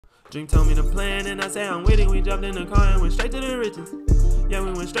Dream told me the plan and I say I'm with it. We jumped in the car and went straight to the riches. Yeah,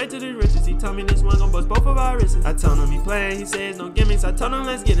 we went straight to the riches. He told me this one gon' bust both of our wrists. I told him he playing, he says no gimmicks. I told him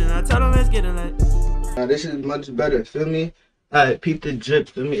let's get it, I told him let's get it like. Now this is much better, feel me? Alright, peep the drip,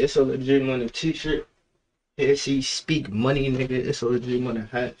 feel me? It's a legit on the t-shirt. Here she speak money, nigga. It's a legit on the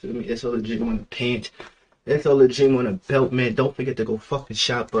hat, feel me? It's a legit on the pants. It's a legit on the belt, man. Don't forget to go fucking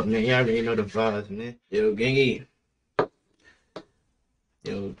shop up, man. Y'all already know the vibes, man. Yo, gangy.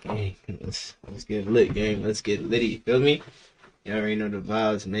 Yo, gang. Let's get lit, gang. Let's get litty, feel me? Y'all already know the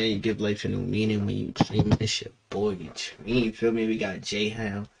vibes, man. You give life a new meaning when you dream. This your boy, you dream, feel me? We got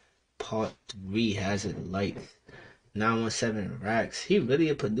Hound, Part 3, Hazard Lights, 917 Racks. He really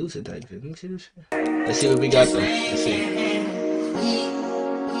a producer type. Let me see this shit. Let's see what we got though. Let's see.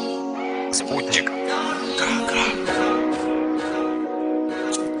 Спутник.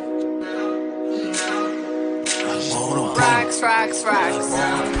 Racks.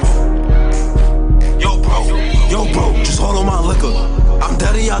 Yo bro, just hold on my liquor. I'm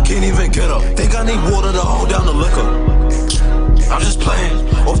daddy, I can't even get up. Think I need water to hold down the liquor. I'm just playing.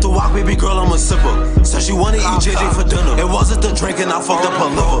 Off the walk, baby girl, I'm a sipper. Said she wanna eat JJ for dinner. It wasn't the drink and I fucked up her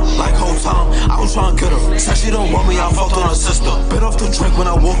liver. Like whole time, I was trying to get her. Said she don't want me, I fucked on her sister. Bit off the drink when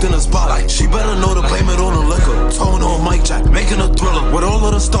I walked in the spot. Like she better know to blame it on the liquor. Tone on Mike Jack, making a thriller. With all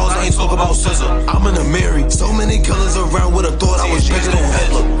of the stars, I ain't talk about scissor. I'm in a Mary. So many killers around with a thought I was bigger than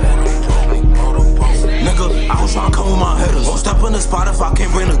Hitler. Nigga, I was tryna come with my headers. Won't step in the spot if I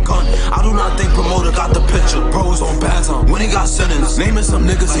can't bring a gun. I do not think promoter got the picture. Bros on bad time when he got sentenced. Naming some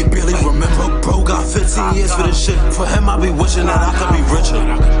niggas he barely remember. Bro got 15 years for this shit. For him, I be wishing that I could be richer.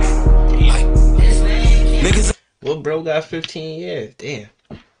 Niggas. Well, bro got 15 years. Damn.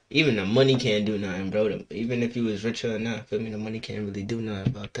 Even the money can't do nothing, bro. Even if he was richer or not, feel me? The money can't really do nothing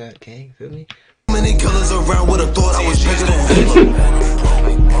about that, gang. Feel me? Many killers around with a thought I was bigger than Hitler.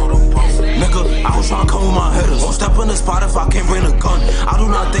 Nigga, I was tryna come with my headers. Won't step in the spot if I can't bring a gun. I do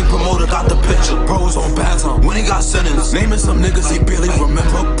not think promoter got the picture. Bros on bad time when he got sentenced. Naming some niggas he barely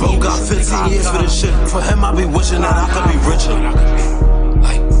remember. Bro got 15 years for this shit. For him, I be wishing that I could be richer.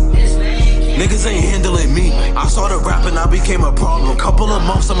 Niggas ain't handling me. I started rapping, I became a problem. Couple of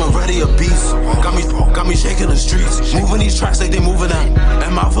months, I'm already a beast. Got me shaking the streets. Moving these tracks like they moving out.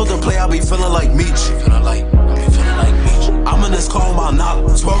 And my filter play, I be feeling like Meech. I'm in this car with my knock.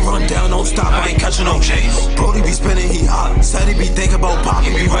 12 run down, don't stop, I ain't catching no chase. Brody be spinning, he hot. Said he be thinking about pop,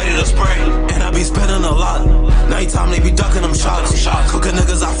 he be ready to spray. And I be spending a lot. Nighttime, they be ducking them shots. Cooking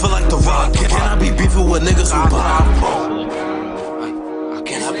niggas, I feel like The Rock. Can I be beefing with niggas who pop? I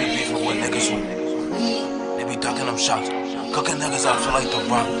cannot be beefing with niggas who they be ducking them shots. Cooking niggas, I feel like The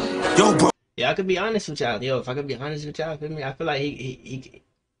Rock. Yo, bro. Yeah, I could be honest with y'all. Yo, if I could be honest with y'all, feel me? I feel like he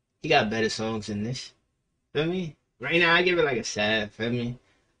got better songs than this. Feel me? Right now, I give it like a 7, feel me?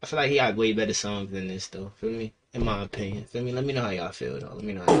 I feel like he got way better songs than this, though, feel me? In my opinion, feel me? Let me know how y'all feel, though. Let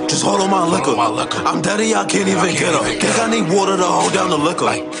me know. Just hold on my liquor. I'm daddy, I can't even get up. Think I need water to hold down the liquor.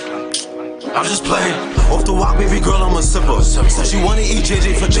 I'm just playing. Off the walk, baby girl, I'm a sipper. Said she wanna eat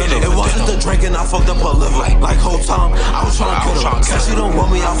JJ for dinner. It wasn't the drink and I fucked up her liver. Like whole time, I was trying to get her. Said she don't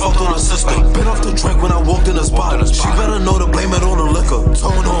want me, I fucked on her sister. Been off the drink when I walked in the spot. She better know to blame it on the liquor.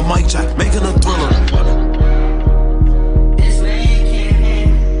 Tone on Mike Jack, making a thriller.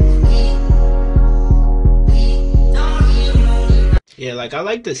 Yeah, like I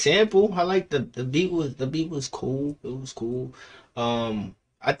like the sample. I like the beat was cool. It was cool. I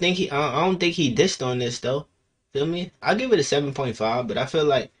don't think he dissed on this though. Feel me? I'll give it a 7.5, but I feel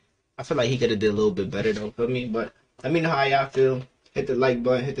like he could have did a little bit better though. Feel me? But let me know how y'all feel. Hit the like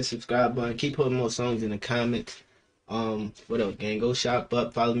button, hit the subscribe button. Keep putting more songs in the comments. What up, gang? Go shop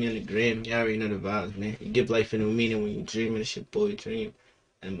up. Follow me on the gram. Y'all already know the vibes, man. You give life a new meaning when you dreaming. It's your boy Dream.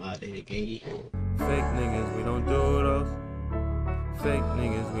 And I'm out of here, gangy. Fake niggas, we don't do those. Fake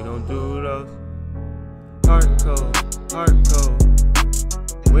niggas, we don't do those. Heart cold, heart